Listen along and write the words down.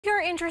If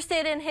you're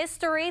interested in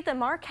history, the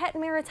Marquette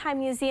Maritime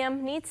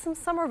Museum needs some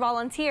summer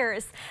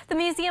volunteers. The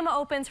museum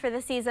opens for the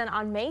season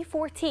on May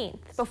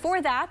 14th. Before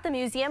that, the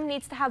museum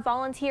needs to have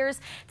volunteers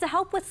to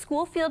help with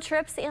school field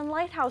trips and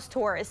lighthouse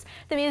tours.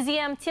 The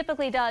museum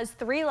typically does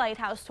 3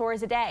 lighthouse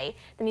tours a day.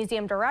 The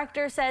museum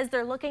director says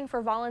they're looking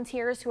for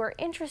volunteers who are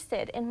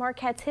interested in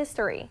Marquette's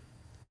history.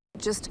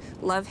 Just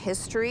love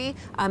history.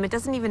 It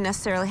doesn't even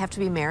necessarily have to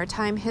be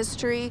maritime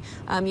history.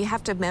 You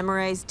have to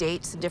memorize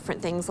dates and different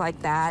things like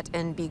that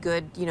and be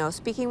good,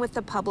 speaking with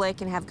the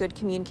public and have good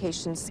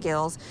communication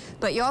skills.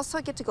 But you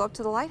also get to go up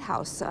to the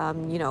lighthouse,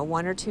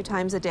 1 or 2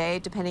 times a day,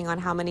 depending on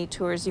how many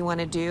tours you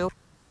want to do.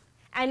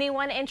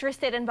 Anyone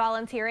interested in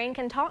volunteering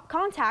can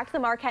contact the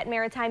Marquette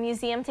Maritime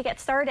Museum to get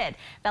started.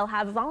 They'll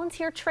have a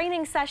volunteer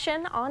training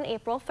session on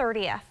April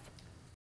 30th.